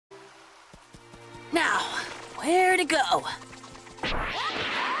Now, where to go?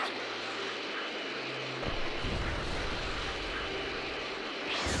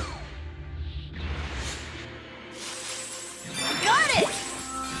 Got it!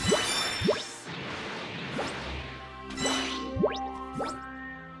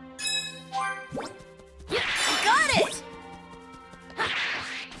 Got it!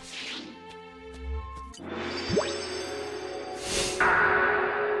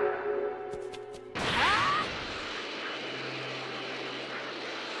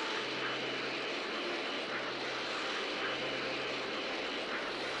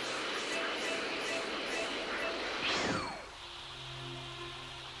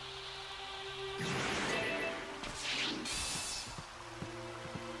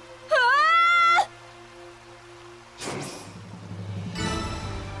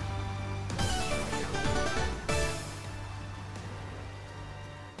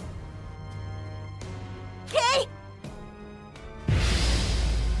 Okay.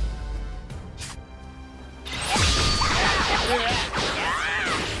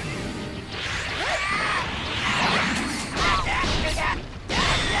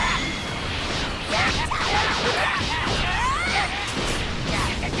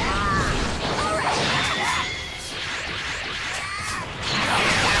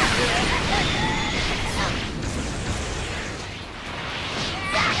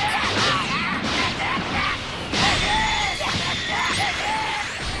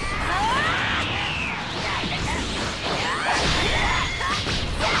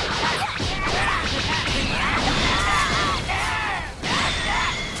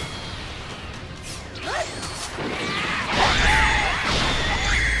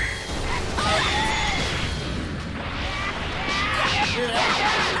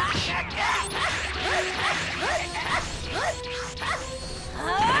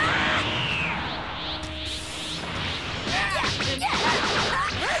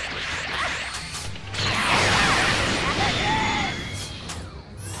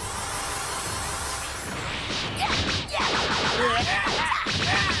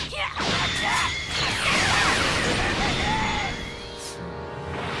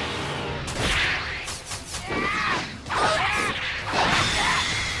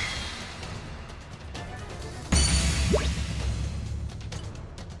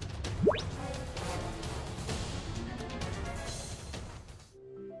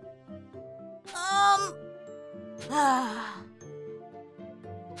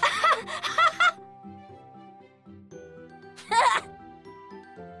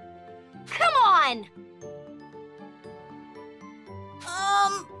 Come on!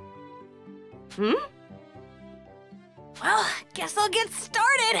 Well, guess I'll get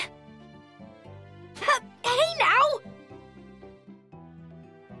started. Hey now!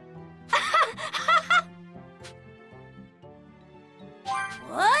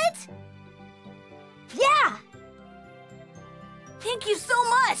 What? Yeah! Thank you so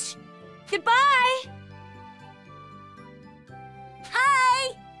much! Goodbye!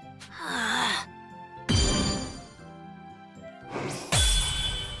 Hi!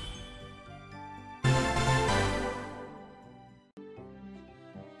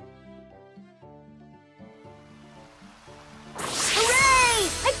 Hooray!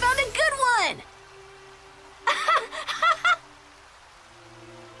 I found a good one!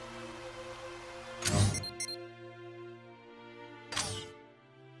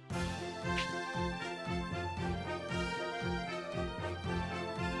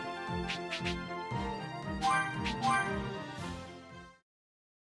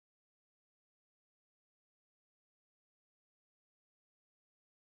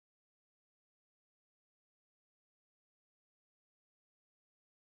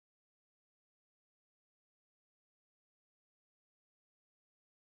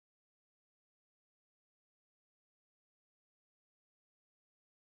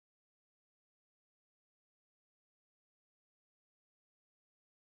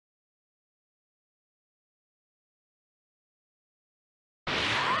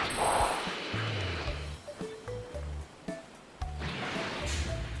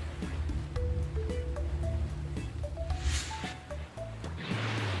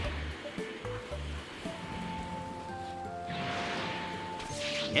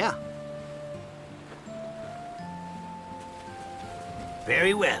 Yeah.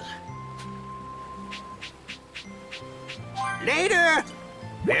 Very well. Later!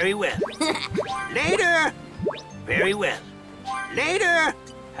 Very well. Later! Very well. Later!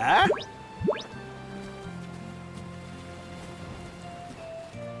 Huh?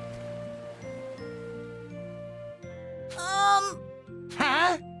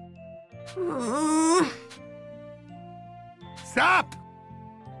 Huh? Stop!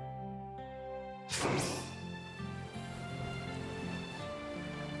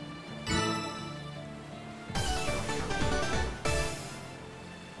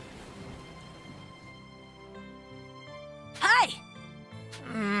 Hi!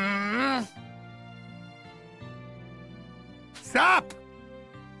 Stop!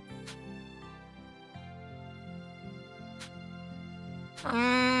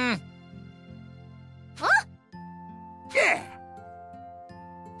 Huh? Yeah!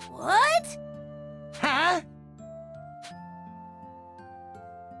 What? Huh?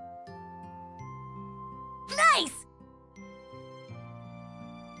 Nice!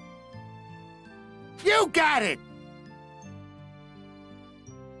 You got it!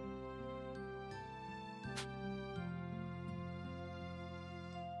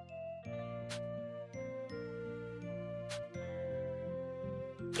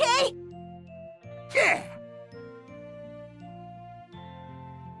 Okay! Yeah!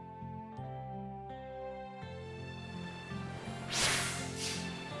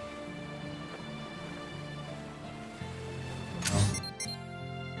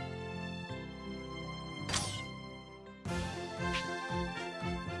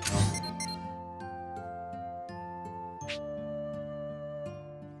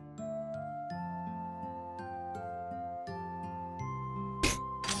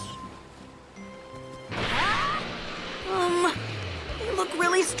 They look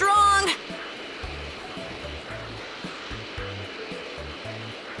really strong.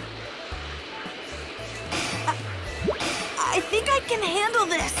 I think I can handle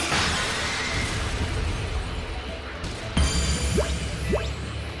this.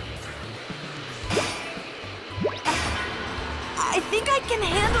 I think I can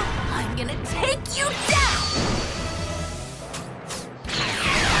handle... I'm gonna take you down!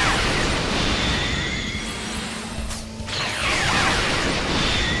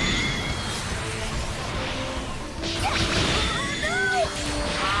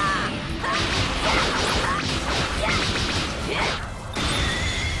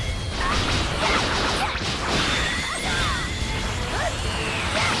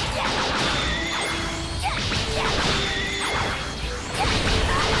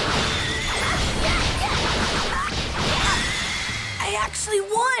 I actually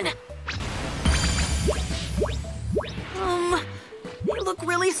won! They look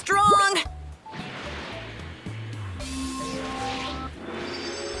really strong.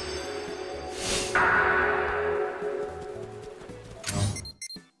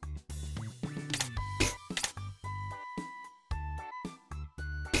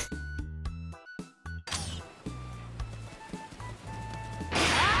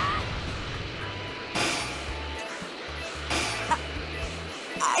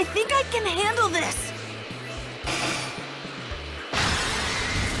 I think I can handle this.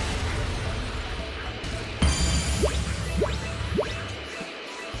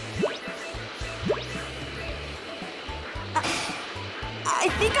 I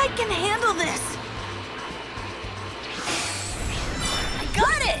think I can handle this. I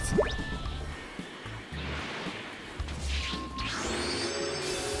got it!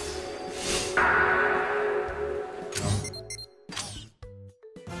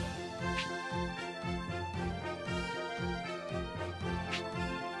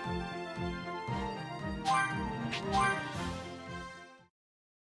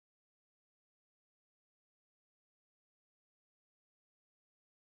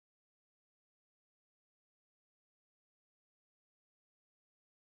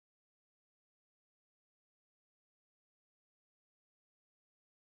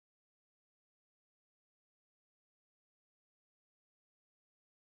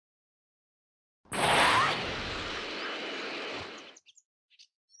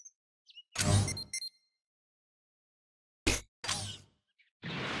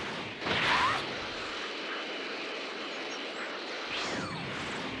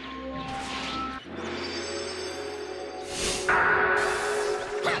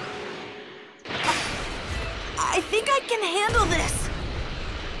 I think I can handle this.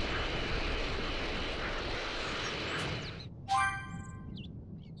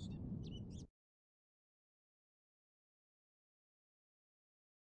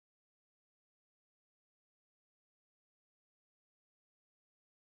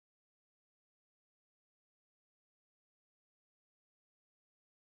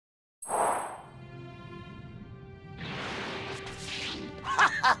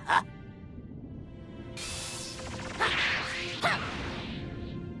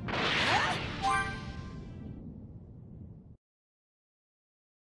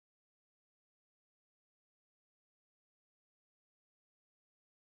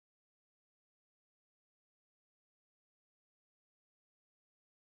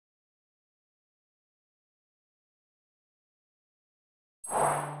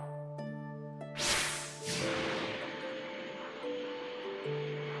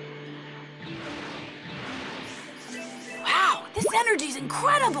 Wow, this energy's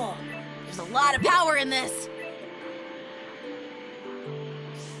incredible! There's a lot of power in this.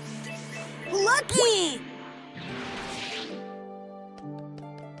 Lucky!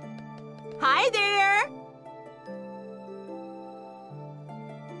 Hi there!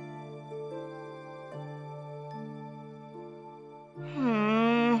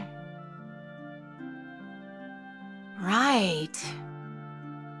 Right.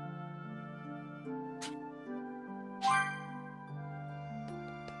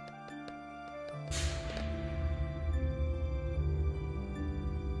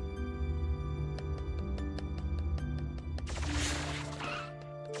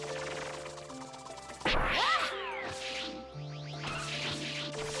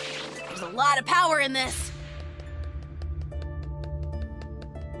 There's a lot of power in this.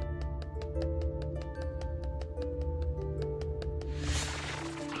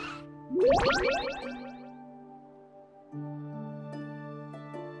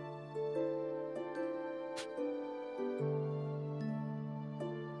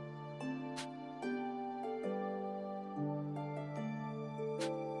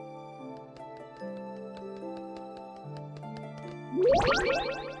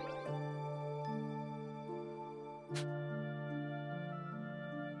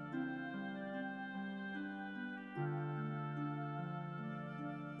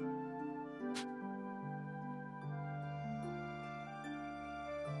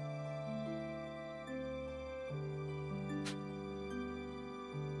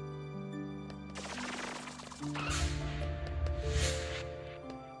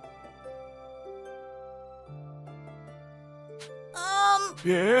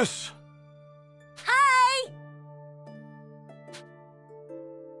 Yes? Hi!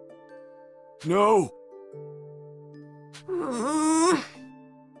 No.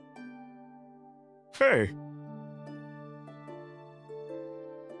 Hey.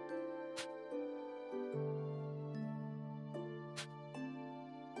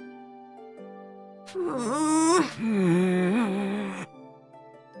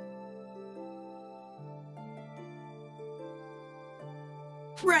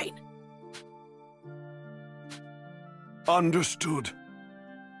 Right. Understood.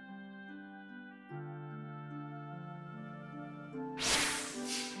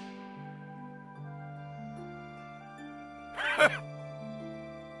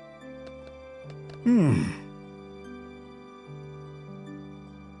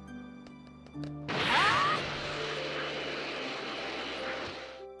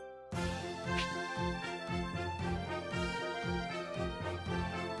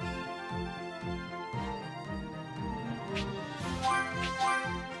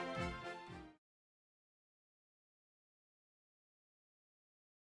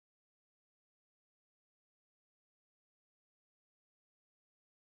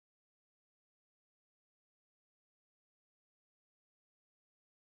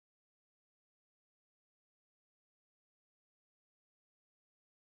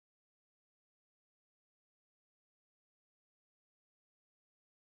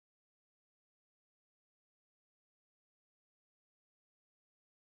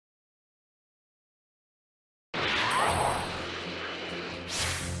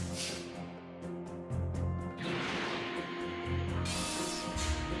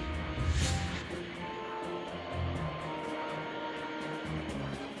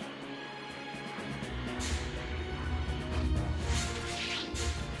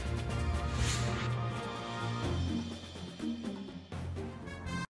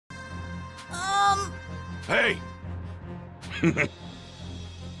 Hey! What?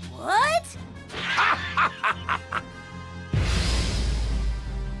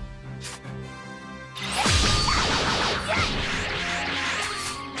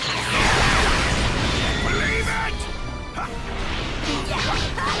 Believe it!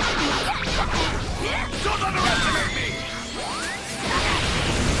 Don't underestimate me!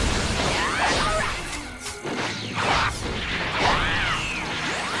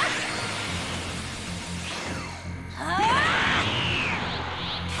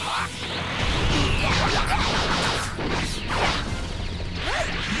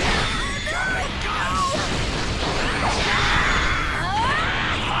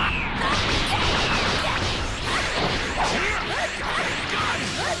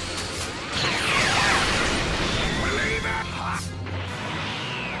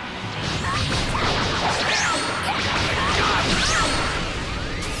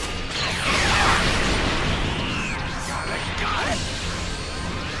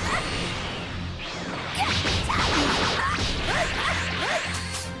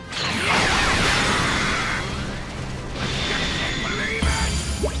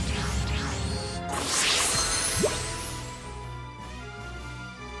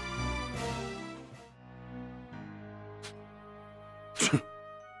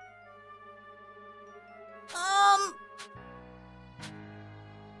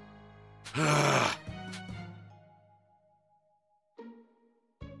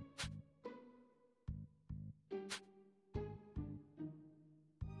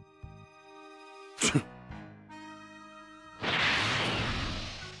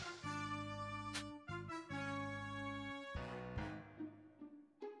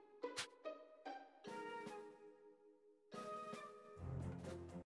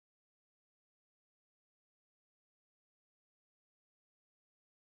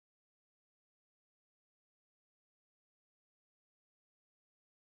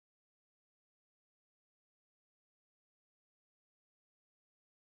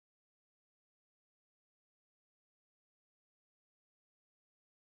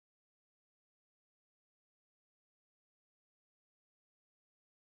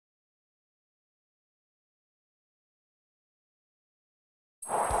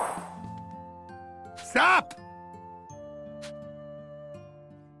 What's up?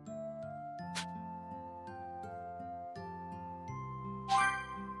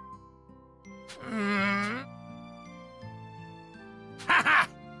 Ha-ha!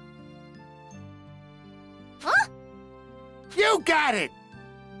 Huh? You got it!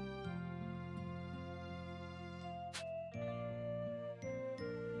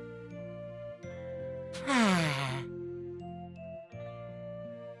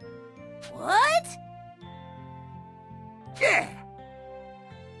 What? Yeah!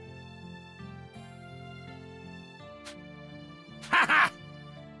 Ha-ha!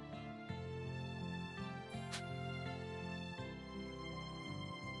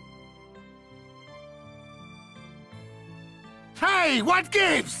 Hey, what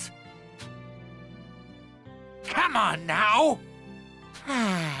gives? Come on now!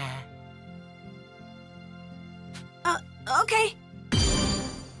 Okay.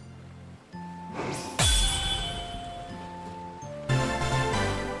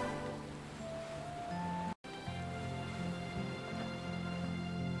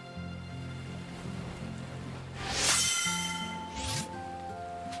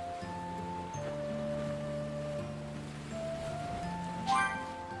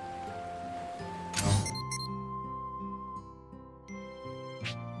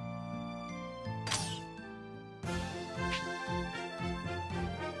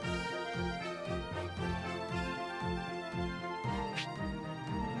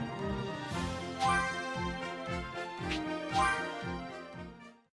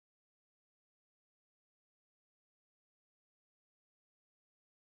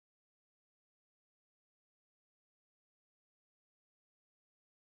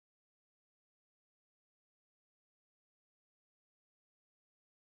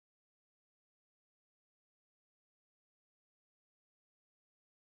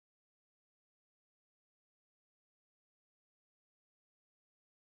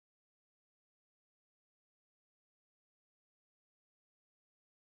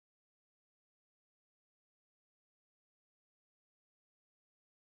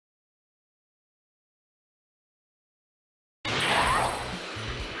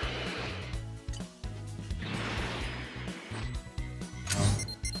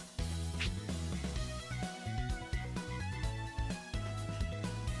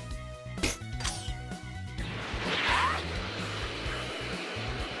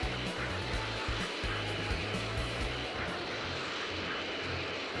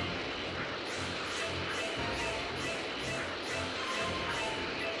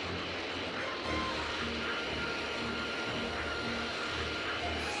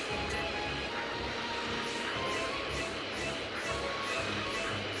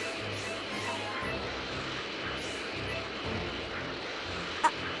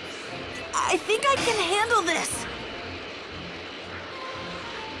 I think I can handle this.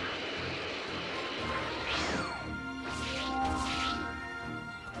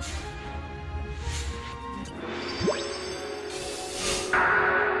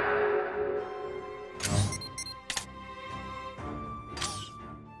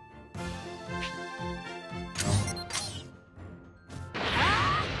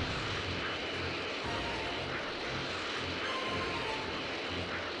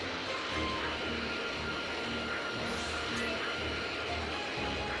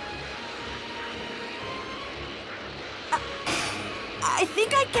 I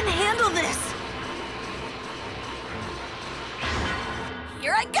think I can handle this.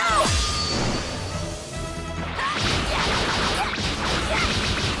 Here I go!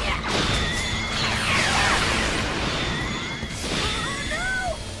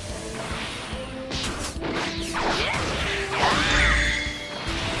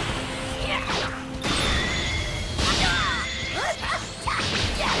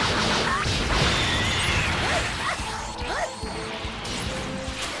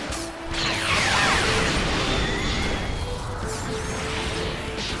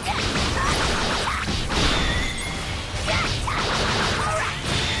 Yeah!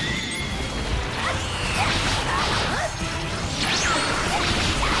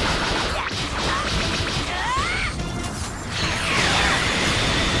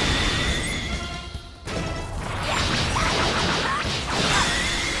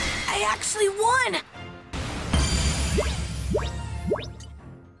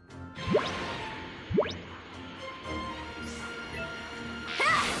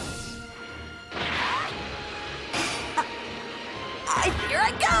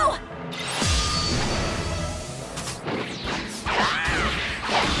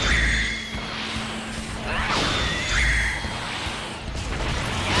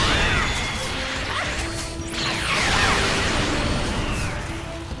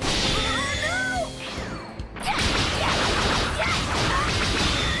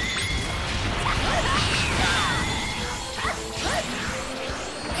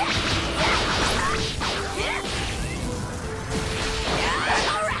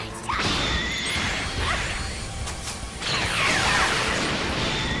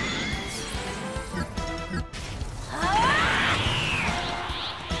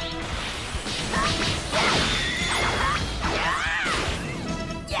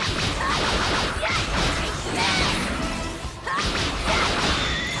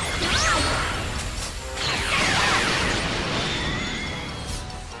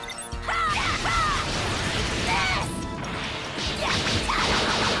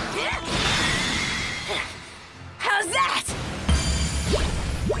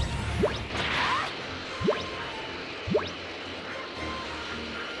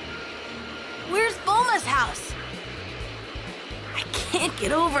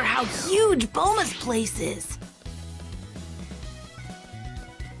 over how huge Bulma's place is.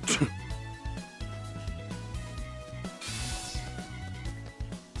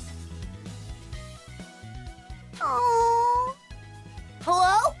 Oh.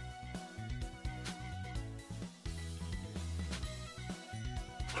 Hello?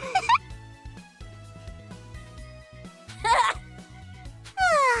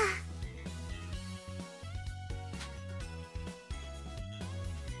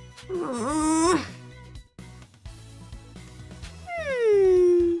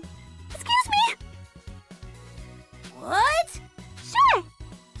 Excuse me? What? Sure.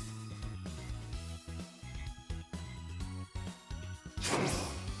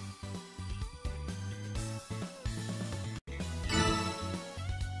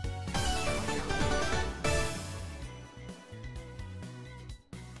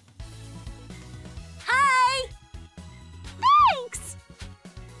 Hi! Thanks.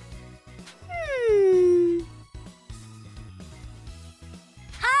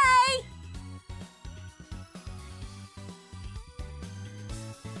 Hi!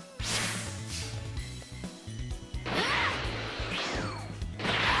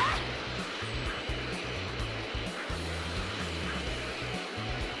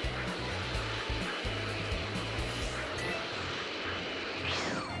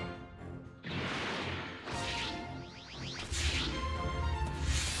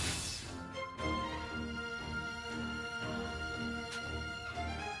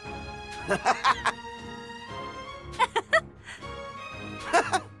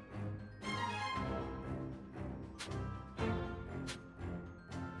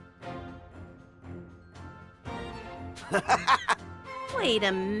 Wait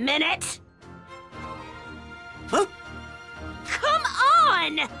a minute! Huh? Come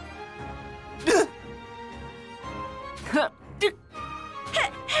on!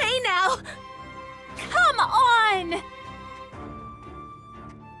 Hey now! Come on!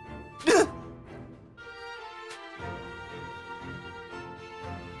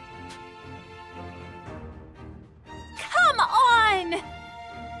 Come on!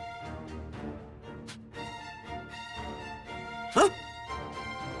 Huh?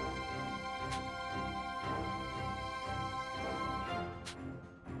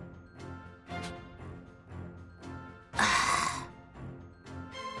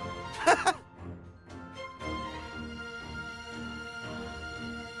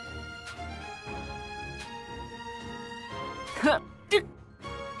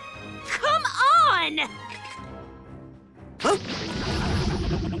 Come on! Huh?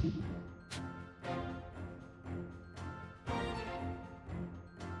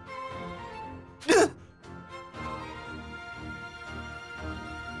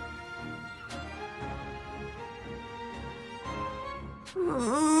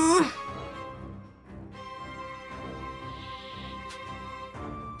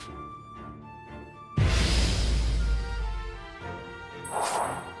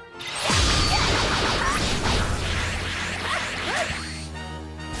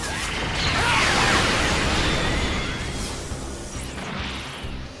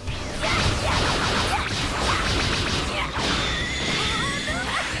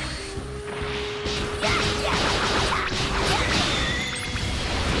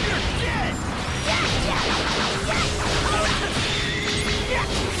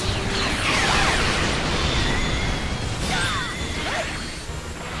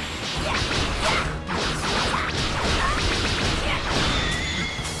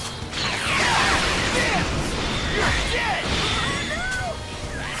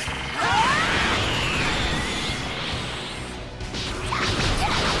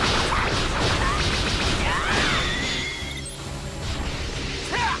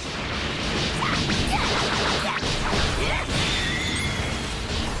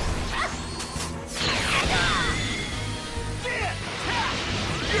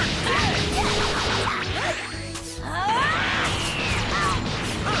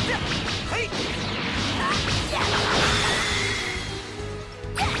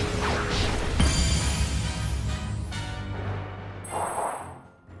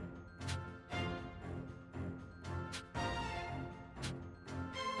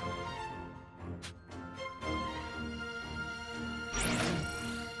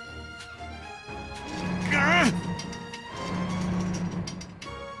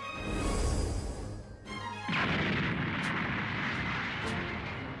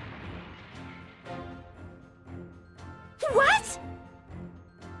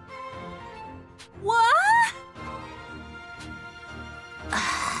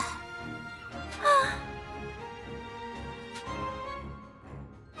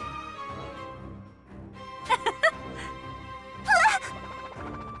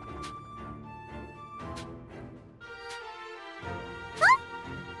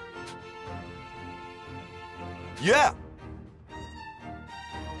 Yeah.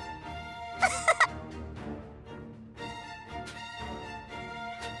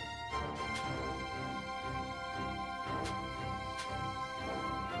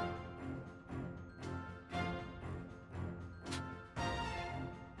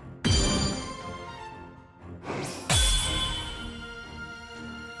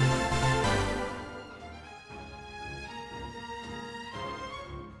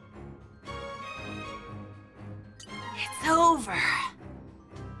 It's over.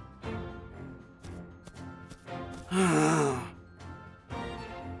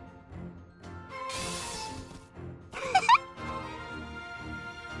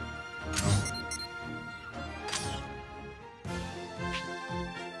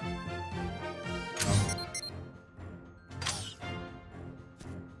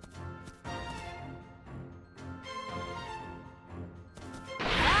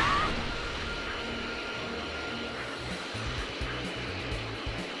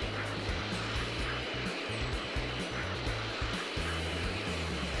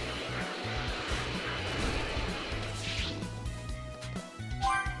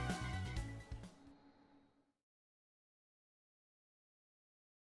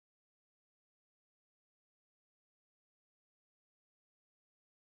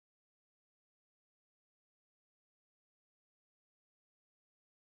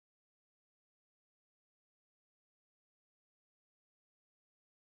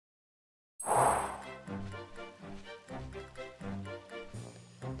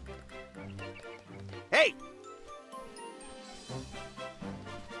 Hey!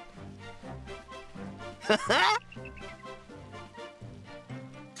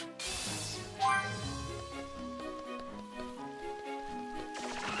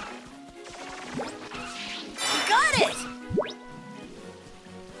 Got it!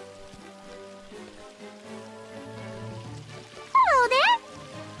 Hello there.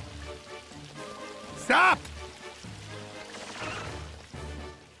 Stop!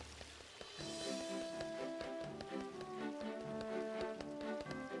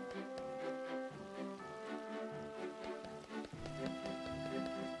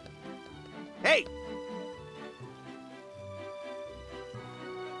 Hey!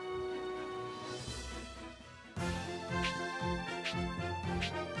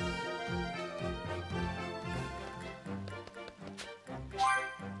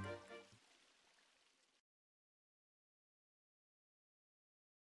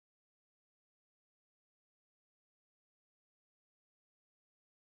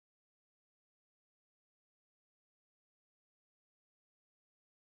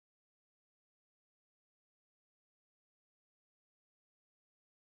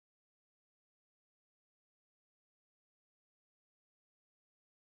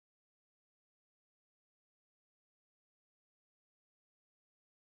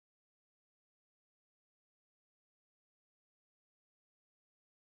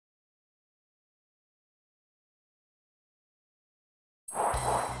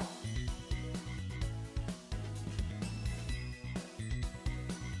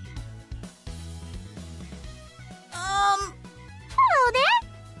 Hello there.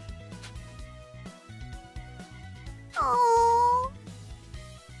 Oh.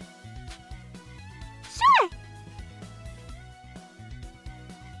 Sure.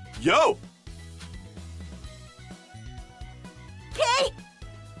 Yo! Okay.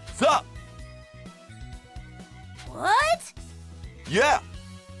 Sup? What? Yeah!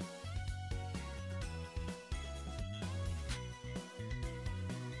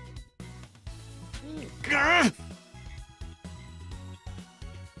 Grr!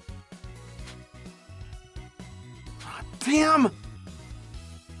 Ah, damn!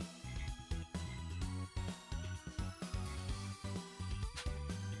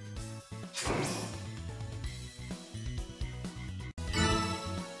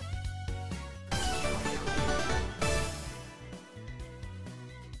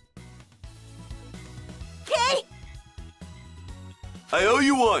 Okay. I owe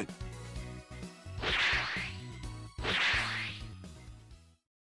you one!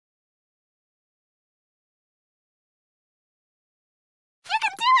 You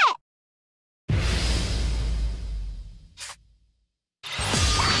can do it.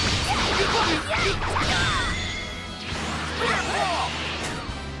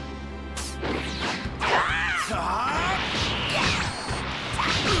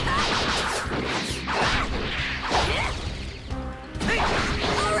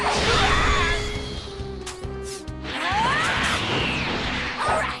 All right.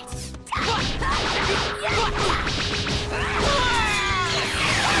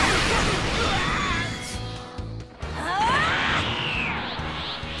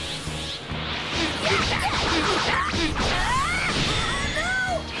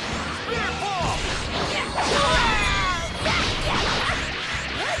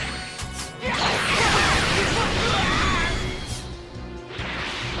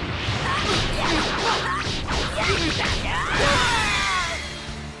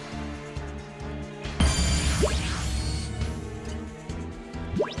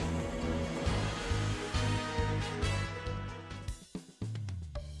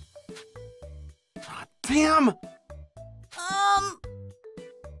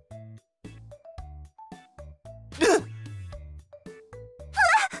 Excuse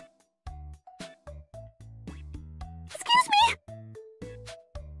me?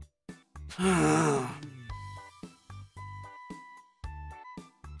 Huh?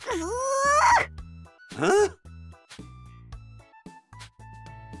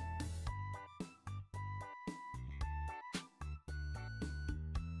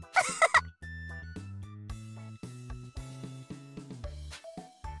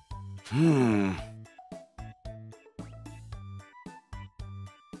 Hmm.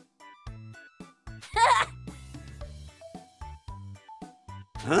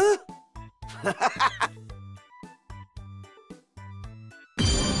 Huh?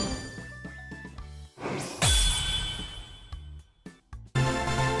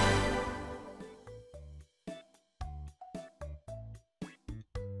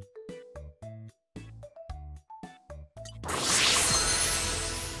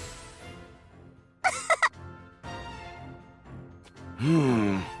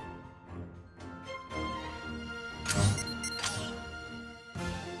 Hmm.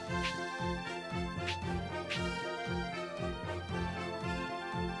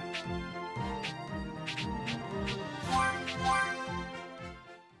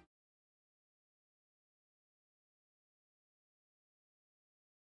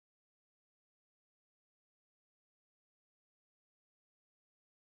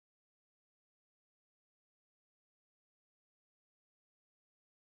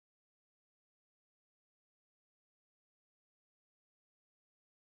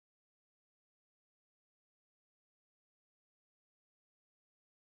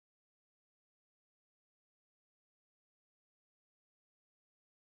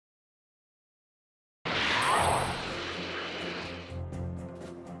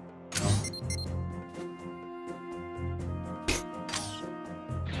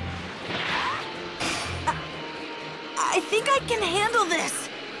 I think I can handle this.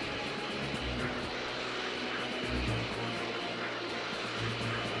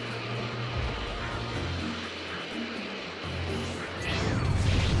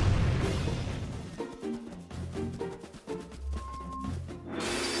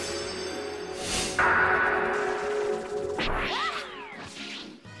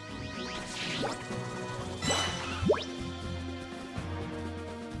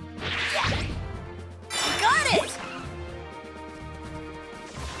 Got it!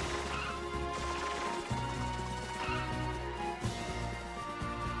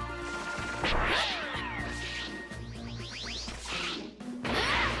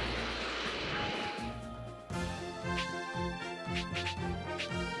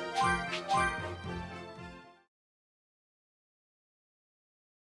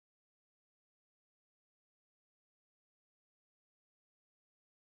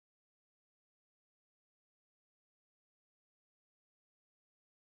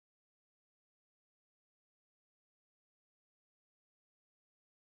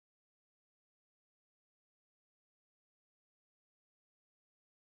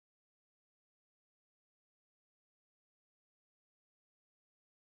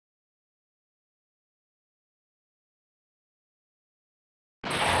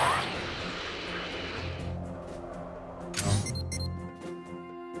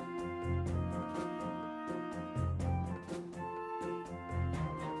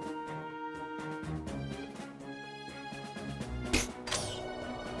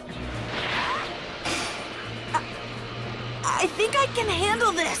 I think I can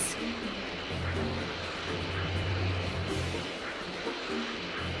handle this.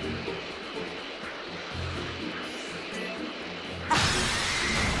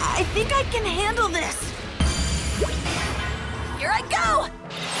 I think I can handle this. Here I go!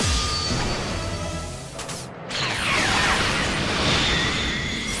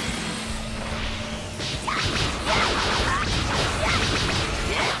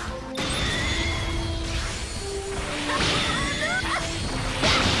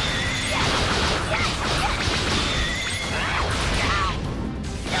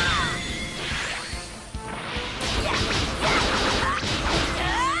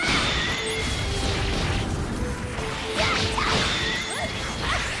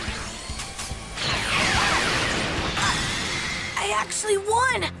 I actually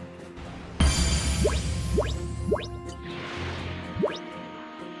won!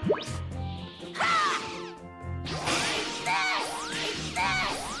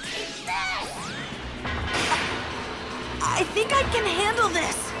 I think I can handle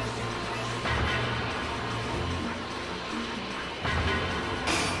this.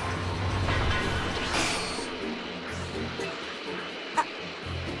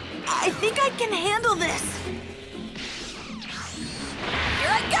 I think I can handle this.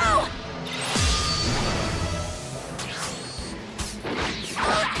 I go!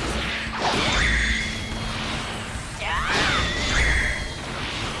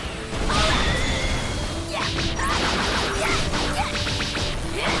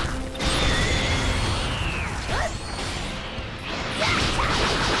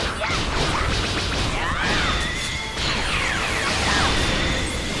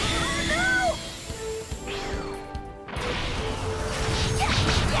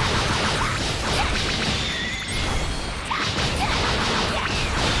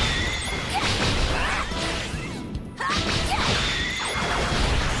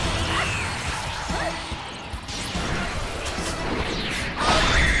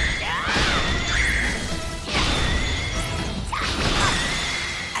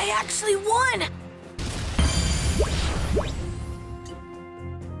 I actually won!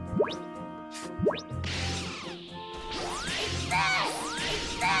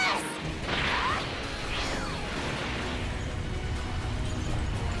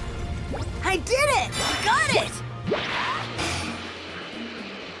 I did it! Got it!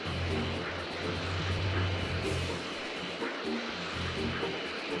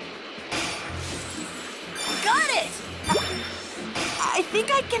 Got it! I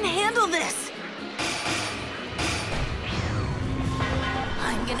think I can handle this.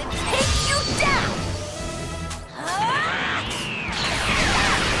 I'm gonna take you down!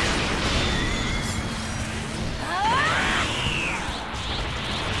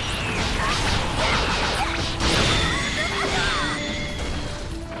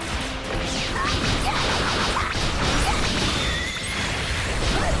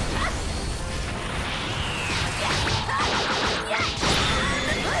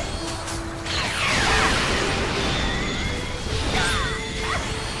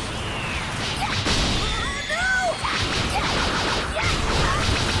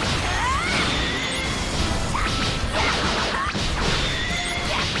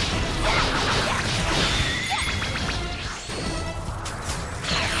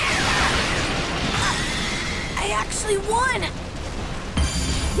 I actually won!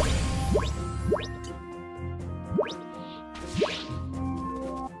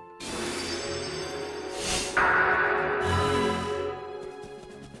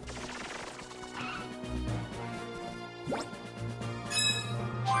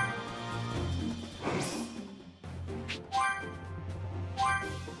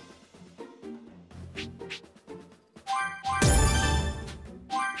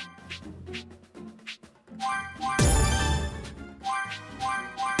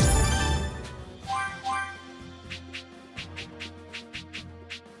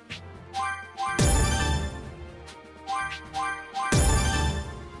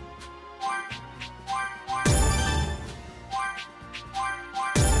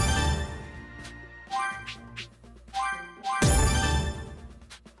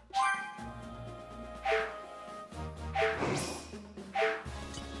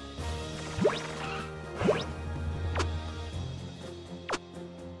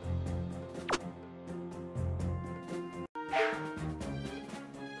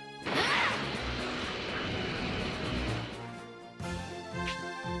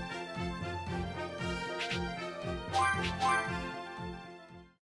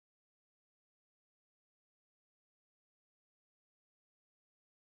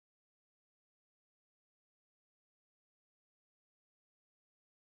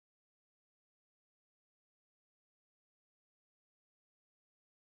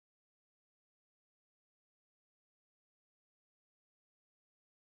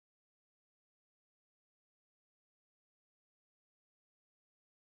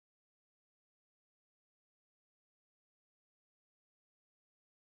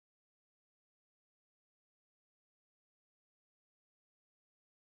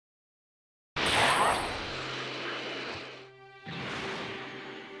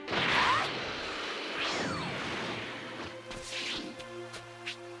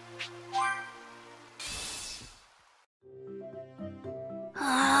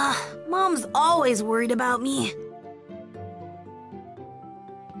 Mom's always worried about me.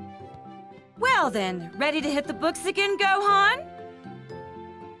 Well then, ready to hit the books again, Gohan?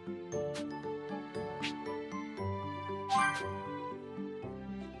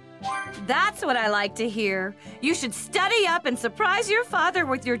 That's what I like to hear. You should study up and surprise your father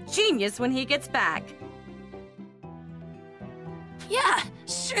with your genius when he gets back. Yeah,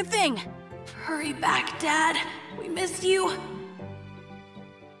 sure thing. Hurry back, Dad. We miss you.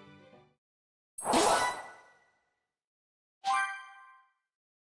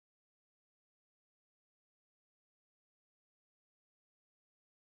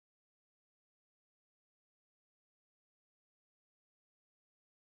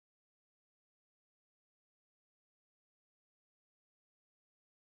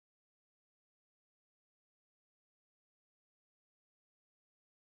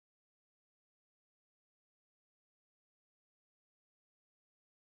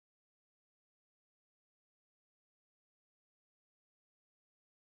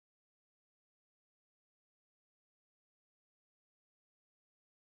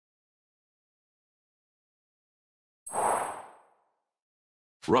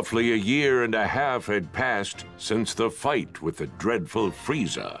 Roughly a year and a half had passed since the fight with the dreadful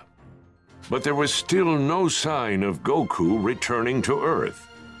Frieza. But there was still no sign of Goku returning to Earth.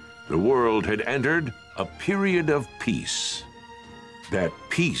 The world had entered a period of peace. That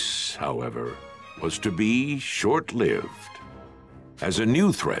peace, however, was to be short-lived, as a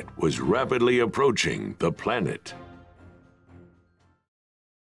new threat was rapidly approaching the planet.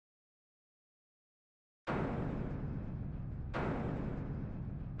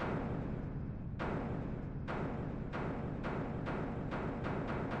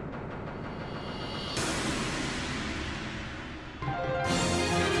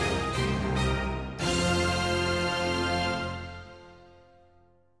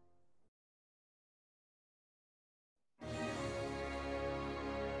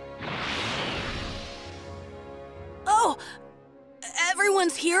 Oh!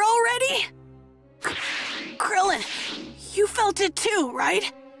 Everyone's here already? Krillin, you felt it too,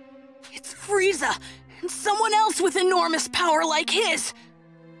 right? It's Frieza, and someone else with enormous power like his.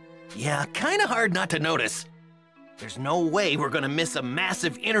 Yeah, kinda hard not to notice. There's no way we're gonna miss a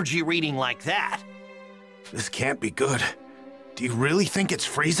massive energy reading like that. This can't be good. Do you really think it's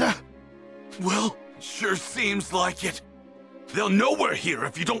Frieza? Well, sure seems like it. They'll know we're here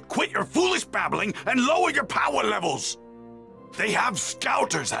if you don't quit your foolish babbling and lower your power levels. They have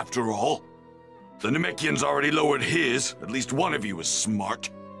scouters, after all. The Namekian's already lowered his. At least one of you is smart.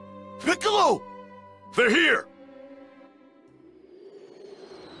 Piccolo! They're here!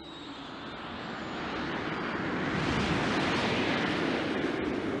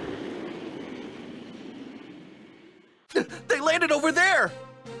 They landed over there!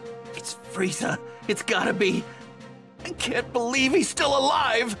 It's Frieza. It's gotta be. I can't believe he's still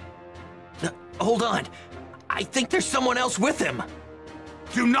alive! Hold on. I think there's someone else with him.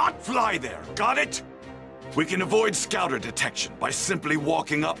 Do not fly there, got it? We can avoid scouter detection by simply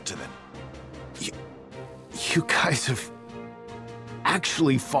walking up to them. You guys have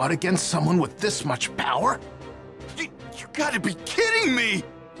actually fought against someone with this much power? You gotta be kidding me!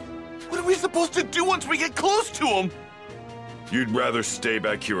 What are we supposed to do once we get close to him? You'd rather stay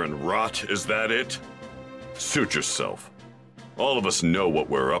back here and rot, is that it? Suit yourself. All of us know what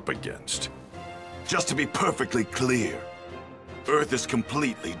we're up against. Just to be perfectly clear, Earth is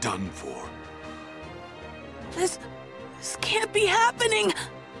completely done for. This can't be happening!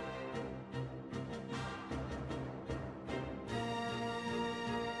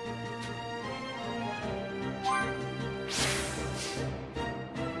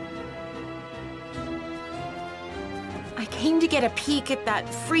 I came to get a peek at that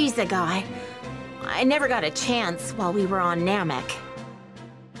Frieza guy. I never got a chance while we were on Namek.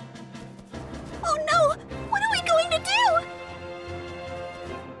 Oh no! What are we going to do?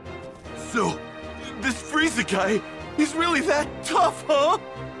 So, this Frieza guy, he's really that tough, huh?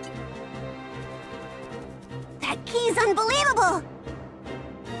 That key's unbelievable!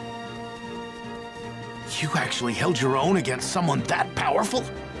 You actually held your own against someone that powerful?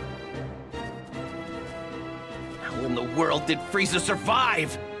 How in the world did Frieza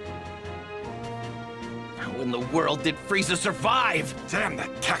survive? How in the world did Frieza survive? Damn that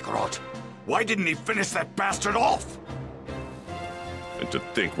Kakarot! Why didn't he finish that bastard off? And to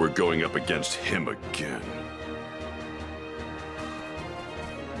think we're going up against him again.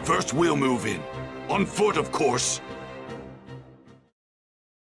 First we'll move in. On foot, of course.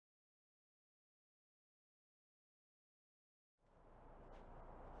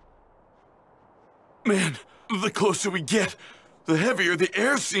 Man, the closer we get, the heavier the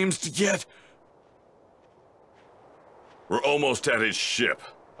air seems to get. We're almost at his ship.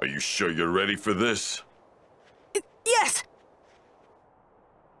 Are you sure you're ready for this? Yes!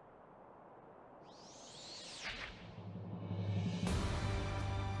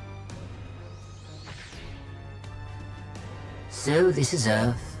 So this is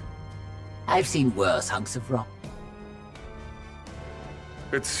Earth. I've seen worse hunks of rock.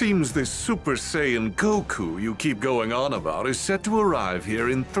 It seems this Super Saiyan Goku you keep going on about is set to arrive here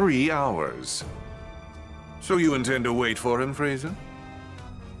in 3 hours. So you intend to wait for him, Frieza?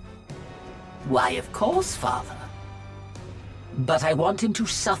 Why, of course, Father. But I want him to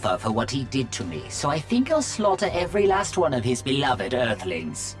suffer for what he did to me, so I think I'll slaughter every last one of his beloved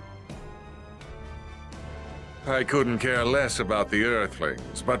Earthlings. I couldn't care less about the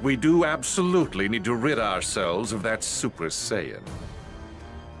Earthlings, but we do absolutely need to rid ourselves of that Super Saiyan.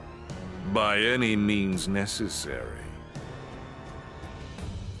 By any means necessary.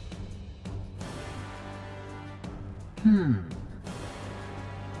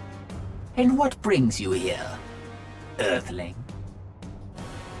 And what brings you here, Earthling?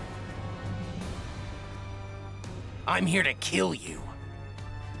 I'm here to kill you.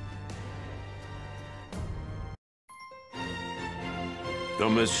 the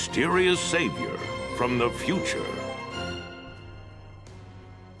mysterious savior from the future.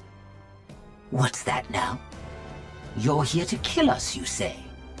 What's that now? You're here to kill us, you say?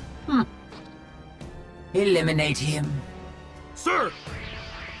 Eliminate him. Sir!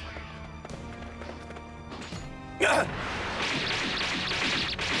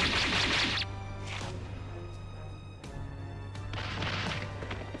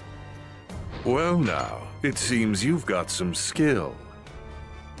 Well now, it seems you've got some skill.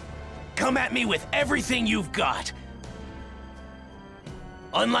 Come at me with everything you've got.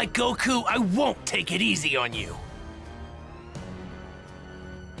 Unlike Goku, I won't take it easy on you.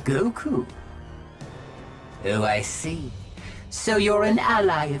 Goku? Oh, I see. So you're an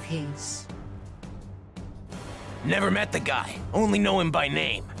ally of his. Never met the guy, only know him by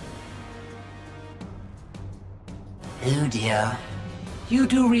name. Oh dear. You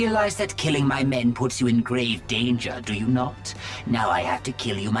do realize that killing my men puts you in grave danger, do you not? Now I have to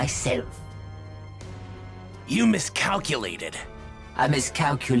kill you myself. You miscalculated. A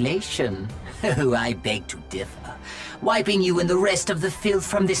miscalculation? Oh, I beg to differ. Wiping you and the rest of the filth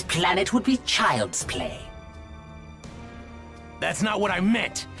from this planet would be child's play. That's not what I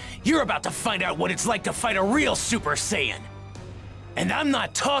meant. You're about to find out what it's like to fight a real Super Saiyan. And I'm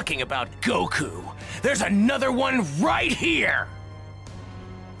not talking about Goku. There's another one right here!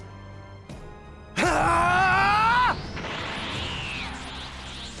 Ah!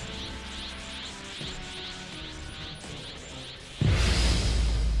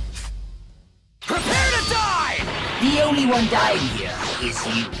 Prepare to die! The only one dying here is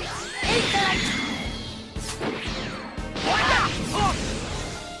you.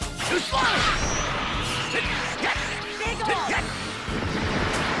 Too slow!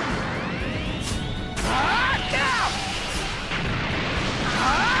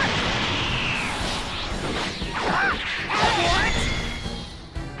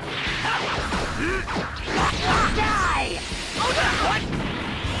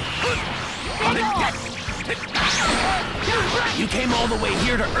 You came all the way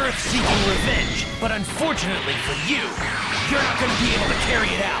here to Earth seeking revenge, but unfortunately for you, you're not going to be able to carry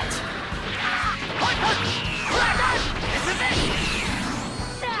it out. This is it!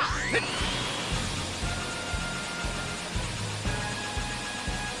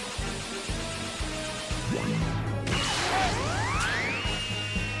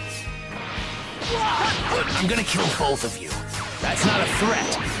 I'm gonna kill both of you. That's not a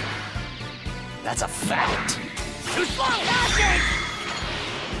threat. That's a fact. Too slow! Dodging!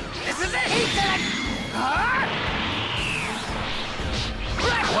 This is it! Eat that!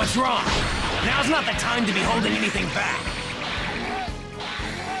 What's wrong? Now's not the time to be holding anything back.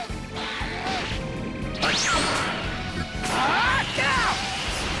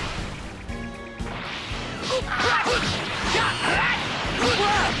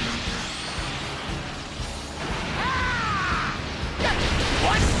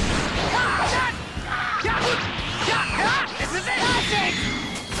 This is it!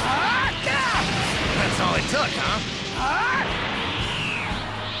 That's all it took, huh?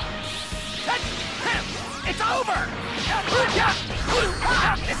 It's over!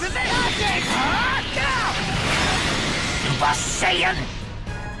 This is it! Super Saiyan!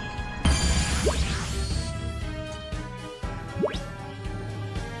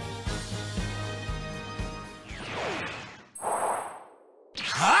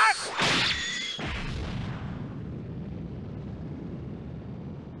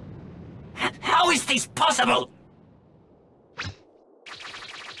 How is this possible?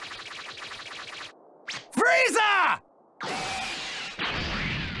 Frieza!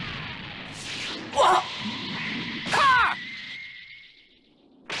 What? Ha!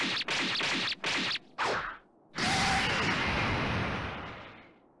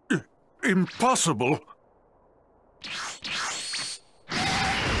 Impossible!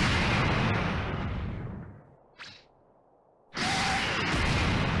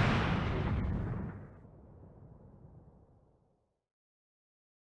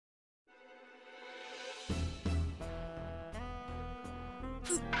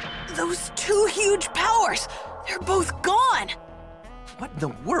 Those two huge powers! They're both gone! What in the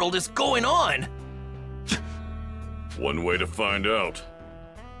world is going on? One way to find out.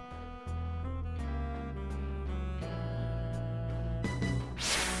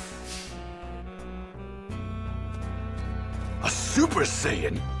 A Super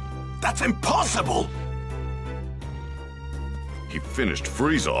Saiyan? That's impossible! He finished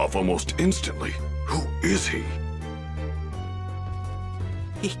Frieza off almost instantly. Who is he?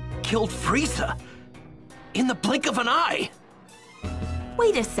 He killed Frieza in the blink of an eye.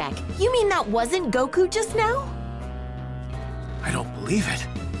 Wait a sec. You mean that wasn't Goku just now? I don't believe it.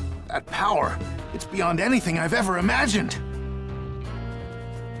 That power, it's beyond anything I've ever imagined.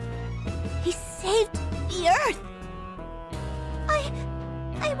 He saved the Earth.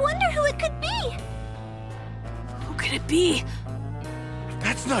 I wonder who it could be. Who could it be?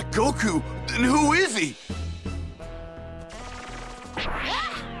 That's not Goku. Then who is he?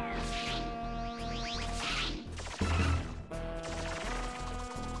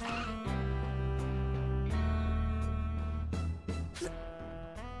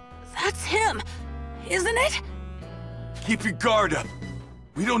 That's him, isn't it? Keep your guard up.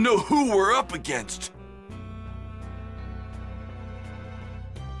 We don't know who we're up against.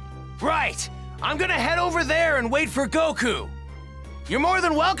 Right! I'm gonna head over there and wait for Goku. You're more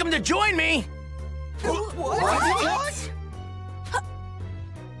than welcome to join me. What?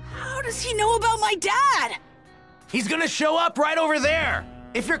 How does he know about my dad? He's gonna show up right over there.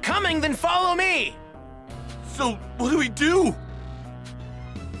 If you're coming, then follow me. So, what do we do?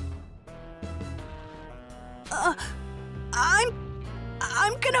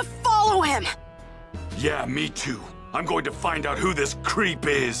 I'm gonna follow him. Yeah, me too. I'm going to find out who this creep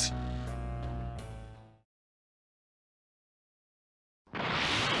is.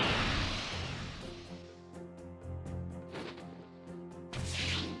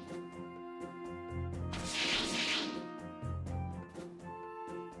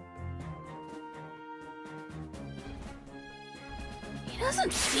 He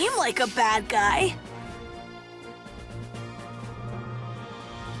doesn't seem like a bad guy.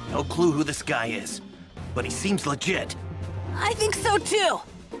 No clue who this guy is, but he seems legit. I think so too.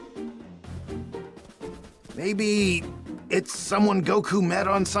 Maybe it's someone Goku met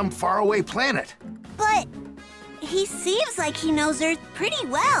on some faraway planet. But he seems like he knows Earth pretty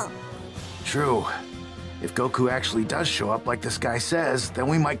well. True. If Goku actually does show up like this guy says, then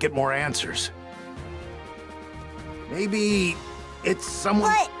we might get more answers. Maybe it's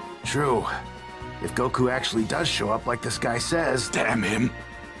someone... But True. If Goku actually does show up like this guy says... Damn him.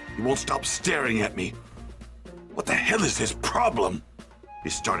 He won't stop staring at me. What the hell is his problem?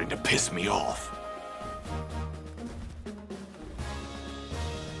 He's starting to piss me off.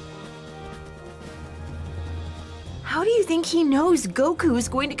 How do you think he knows Goku is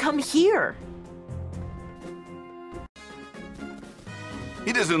going to come here?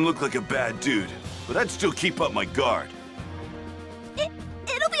 He doesn't look like a bad dude, but I'd still keep up my guard.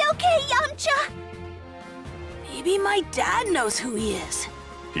 it'll be okay, Yamcha. Maybe my dad knows who he is.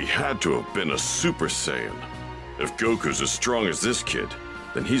 He had to have been a Super Saiyan. If Goku's as strong as this kid,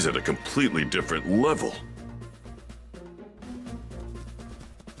 then he's at a completely different level.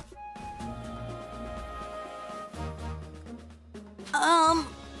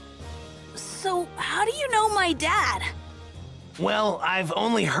 So how do you know my dad? Well, I've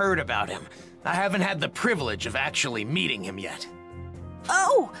only heard about him. I haven't had the privilege of actually meeting him yet.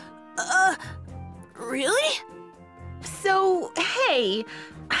 Oh, really? So, hey,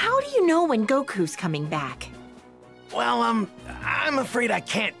 how do you know when Goku's coming back? Well, I'm afraid I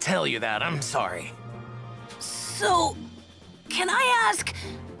can't tell you that. I'm sorry. So, can I ask,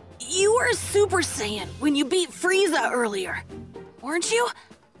 you were a Super Saiyan when you beat Frieza earlier, weren't you?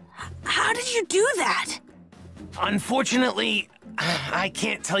 How did you do that? Unfortunately, I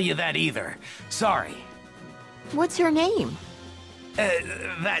can't tell you that either. Sorry. What's your name?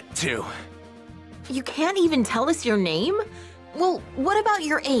 That too. You can't even tell us your name? Well, what about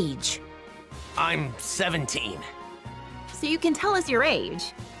your age? I'm 17. So you can tell us your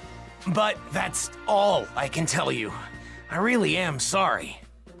age. But that's all I can tell you. I really am sorry.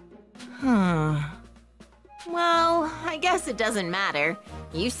 Well, I guess it doesn't matter.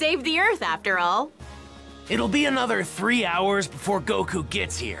 You saved the Earth after all. It'll be another 3 hours before Goku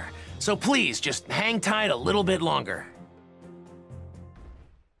gets here, so please just hang tight a little bit longer.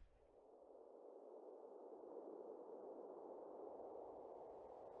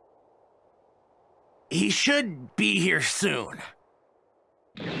 He should be here soon.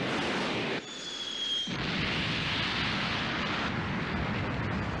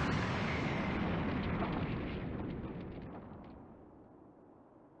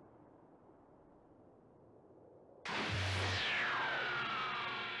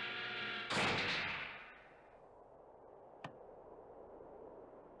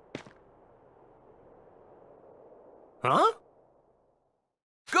 Huh?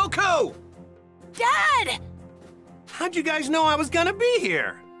 Goku! Dad! How'd you guys know I was gonna be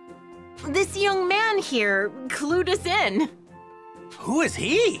here? This young man here clued us in. Who is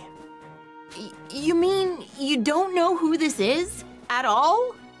he? You mean you don't know who this is? At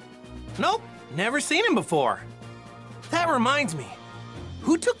all? Nope, never seen him before. That reminds me.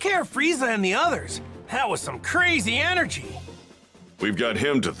 Who took care of Frieza and the others? That was some crazy energy. We've got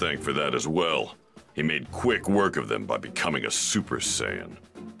him to thank for that as well. He made quick work of them by becoming a Super Saiyan.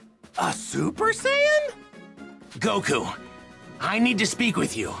 A Super Saiyan? Goku, I need to speak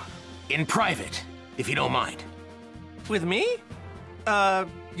with you. In private, if you don't mind. With me?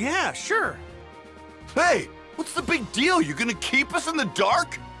 Yeah, sure. Hey, what's the big deal? You gonna keep us in the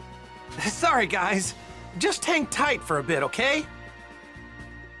dark? Sorry, guys. Just hang tight for a bit, okay?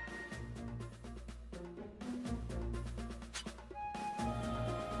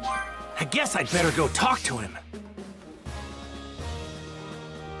 I guess I'd better go talk to him.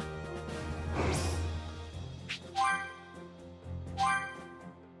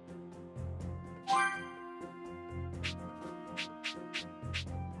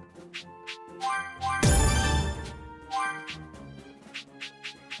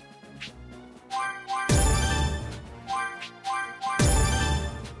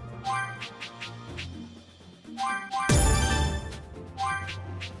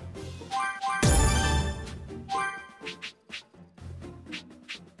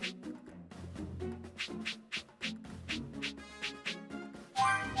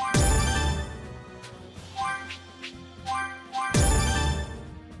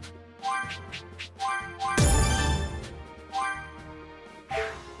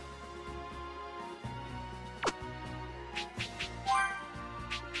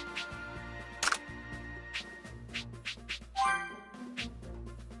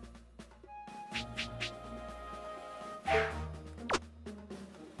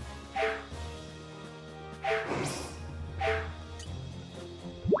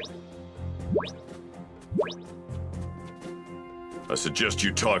 I suggest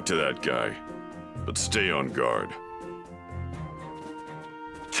you talk to that guy, but stay on guard.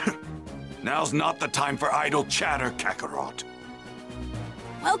 Now's not the time for idle chatter, Kakarot.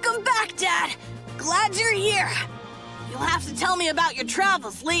 Welcome back, Dad. Glad you're here. You'll have to tell me about your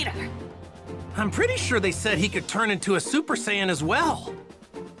travels later. I'm pretty sure they said he could turn into a Super Saiyan as well.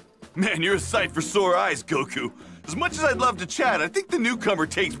 Man, you're a sight for sore eyes, Goku. As much as I'd love to chat, I think the newcomer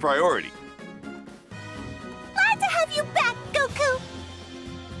takes priority. Glad to have you back, Goku.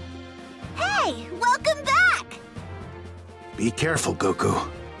 Hey, welcome back. Be careful, Goku.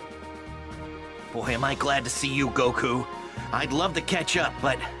 Boy, am I glad to see you, Goku. I'd love to catch up,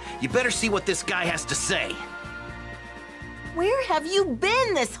 but you better see what this guy has to say. Where have you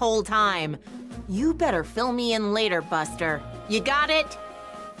been this whole time? You better fill me in later, Buster. You got it?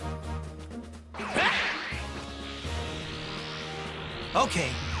 Okay,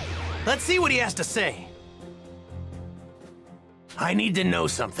 let's see what he has to say. I need to know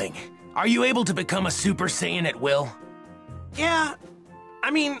something. Are you able to become a Super Saiyan at will? Yeah,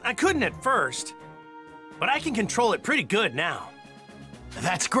 I mean, I couldn't at first, but I can control it pretty good now.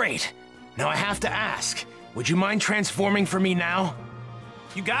 That's great. Now I have to ask, would you mind transforming for me now?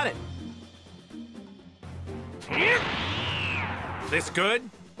 You got it. This good?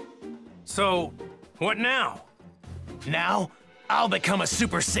 So, what now? Now, I'll become a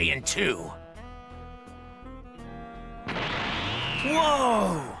Super Saiyan 2.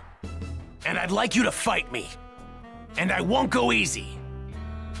 Whoa! And I'd like you to fight me. And I won't go easy.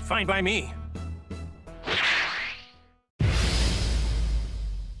 Fine by me.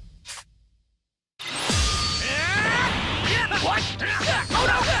 What? Oh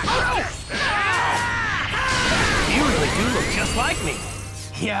no! Oh no! You really do look just like me.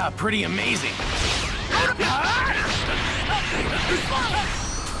 Yeah, pretty amazing.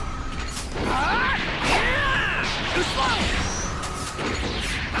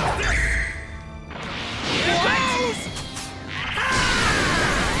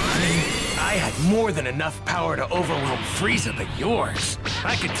 I had more than enough power to overwhelm Frieza, but yours,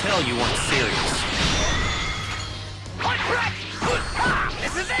 I could tell you weren't serious.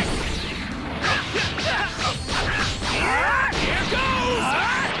 This is it! Here goes!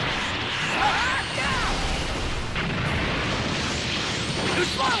 Too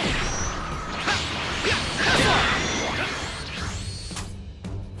slow!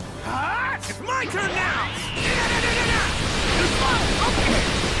 It's my turn now! Too slow! Okay.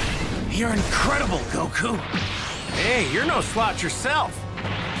 You're incredible, Goku. Hey, you're no slouch yourself.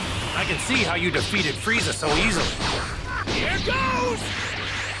 I can see how you defeated Frieza so easily. Here goes!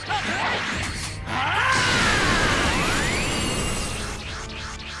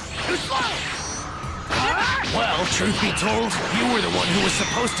 Too slow! Well, truth be told, you were the one who was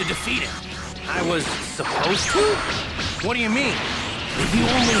supposed to defeat him. I was supposed to? What do you mean? If you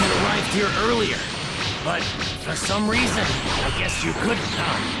only had arrived here earlier. But for some reason, I guess you couldn't,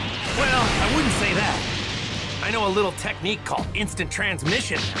 huh? Well, I wouldn't say that. I know a little technique called instant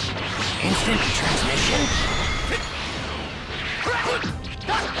transmission. Instant transmission?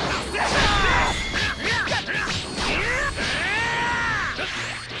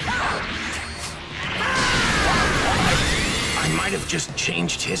 I might have just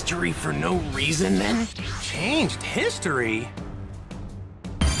changed history for no reason then? Changed history?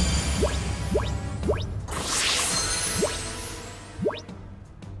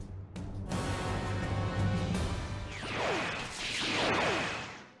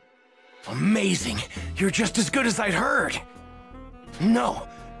 Amazing! You're just as good as I'd heard! No,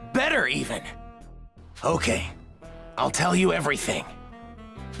 better even! Okay, I'll tell you everything.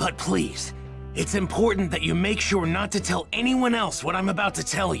 But please, it's important that you make sure not to tell anyone else what I'm about to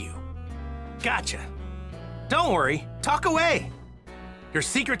tell you. Gotcha. Don't worry, talk away. Your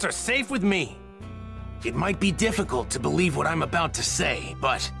secrets are safe with me. It might be difficult to believe what I'm about to say,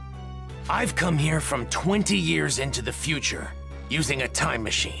 but I've come here from 20 years into the future using a time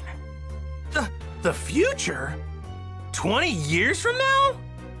machine. The future? 20 years from now?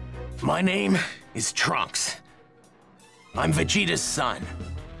 My name is Trunks. I'm Vegeta's son.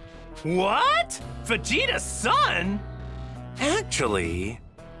 What? Vegeta's son? Actually,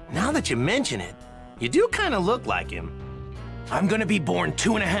 now that you mention it, you do kind of look like him. I'm gonna be born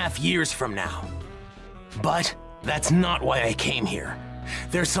 2.5 years from now. But that's not why I came here.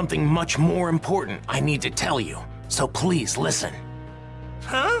 There's something much more important I need to tell you, so please listen.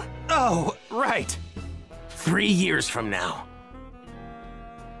 Huh? Oh, right. 3 years from now,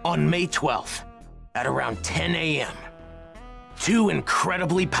 on May 12th, at around 10 a.m., 2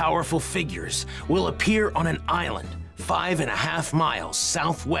 incredibly powerful figures will appear on an island 5.5 miles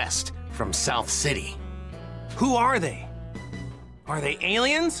southwest from South City. Who are they? Are they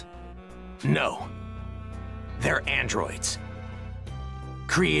aliens? No. They're androids.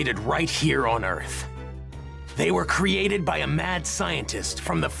 Created right here on Earth. They were created by a mad scientist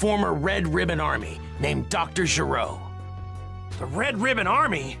from the former Red Ribbon Army named Dr. Giraud. The Red Ribbon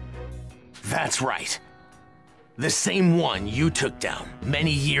Army? That's right. The same one you took down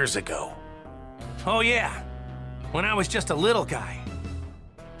many years ago. Oh yeah, when I was just a little guy.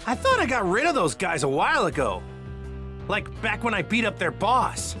 I thought I got rid of those guys a while ago. Like back when I beat up their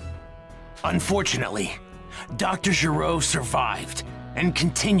boss. Unfortunately, Dr. Giraud survived and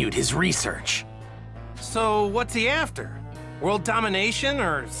continued his research. So what's he after? World domination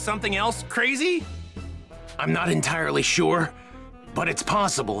or something else crazy? I'm not entirely sure, but it's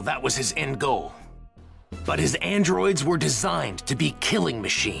possible that was his end goal. But his androids were designed to be killing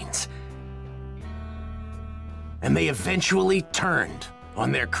machines. And they eventually turned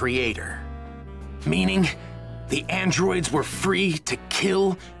on their creator. Meaning, the androids were free to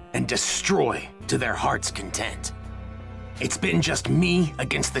kill and destroy to their heart's content. It's been just me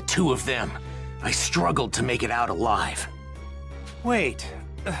against the 2 of them. I struggled to make it out alive. Wait,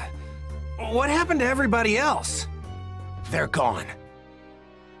 what happened to everybody else? They're gone.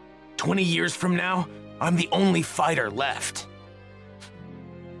 20 years from now, I'm the only fighter left.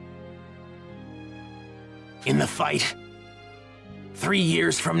 In the fight, 3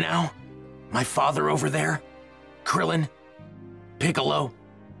 years from now, my father over there, Krillin, Piccolo,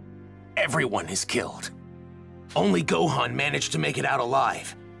 everyone is killed. Only Gohan managed to make it out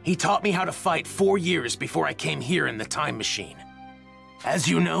alive. He taught me how to fight 4 years before I came here in the time machine. As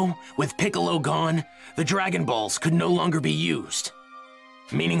you know, with Piccolo gone, the Dragon Balls could no longer be used,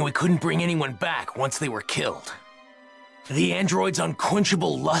 meaning we couldn't bring anyone back once they were killed. The android's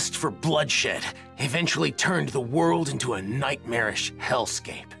unquenchable lust for bloodshed eventually turned the world into a nightmarish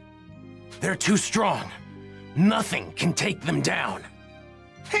hellscape. They're too strong. Nothing can take them down.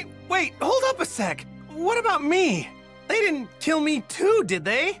 Hey, wait, hold up a sec. What about me? They didn't kill me too, did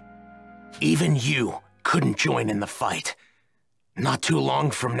they? Even you couldn't join in the fight. Not too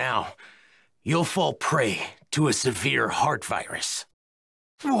long from now, you'll fall prey to a severe heart virus.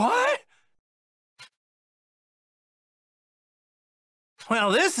 What?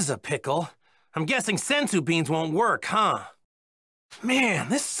 Well, this is a pickle. I'm guessing senzu beans won't work, huh? Man,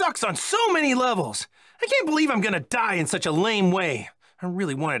 this sucks on so many levels. I can't believe I'm gonna die in such a lame way. I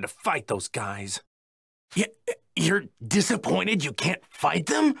really wanted to fight those guys. You're disappointed you can't fight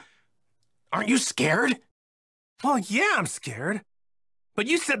them? Aren't you scared? Well, yeah, I'm scared. But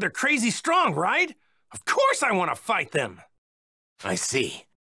you said they're crazy strong, right? Of course I want to fight them. I see.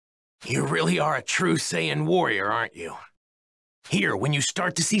 You really are a true Saiyan warrior, aren't you? Here, when you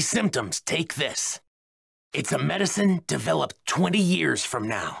start to see symptoms, take this. It's a medicine developed 20 years from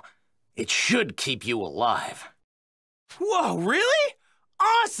now. It should keep you alive. Whoa, really?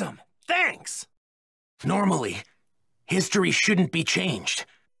 Awesome! Thanks! Normally, history shouldn't be changed.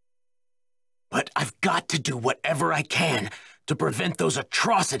 But I've got to do whatever I can to prevent those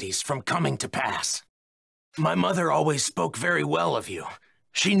atrocities from coming to pass. My mother always spoke very well of you,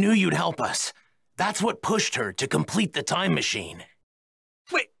 She knew you'd help us. That's what pushed her to complete the time machine.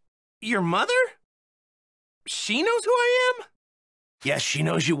 Wait, your mother? She knows who I am? Yes, she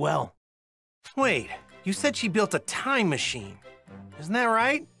knows you well. Wait, you said she built a time machine. Isn't that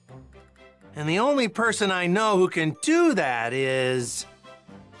right? And the only person I know who can do that is...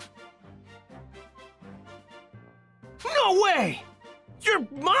 No way! Your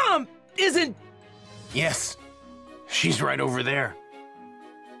mom isn't... Yes, she's right over there.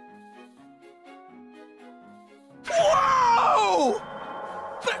 Whoa!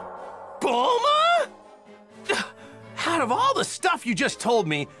 Bulma? Out of all the stuff you just told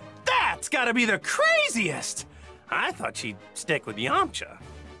me, that's gotta be the craziest! I thought she'd stick with Yamcha.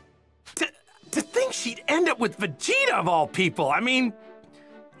 To think she'd end up with Vegeta of all people, I mean,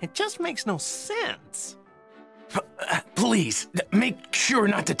 it just makes no sense. Please, make sure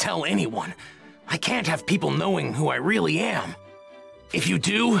not to tell anyone. I can't have people knowing who I really am. If you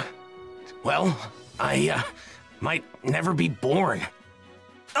do, well, I, might never be born.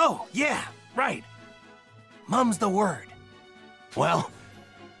 Oh, yeah, right. Mum's the word. Well,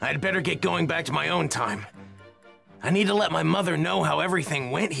 I'd better get going back to my own time. I need to let my mother know how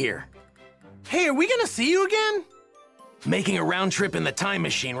everything went here. Hey, are we gonna see you again? Making a round trip in the time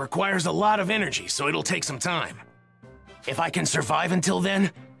machine requires a lot of energy, so it'll take some time. If I can survive until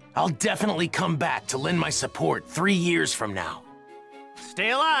then, I'll definitely come back to lend my support 3 years from now. Stay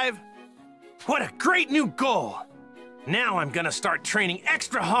alive. What a great new goal. Now I'm gonna start training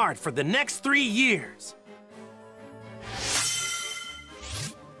extra hard for the next 3 years.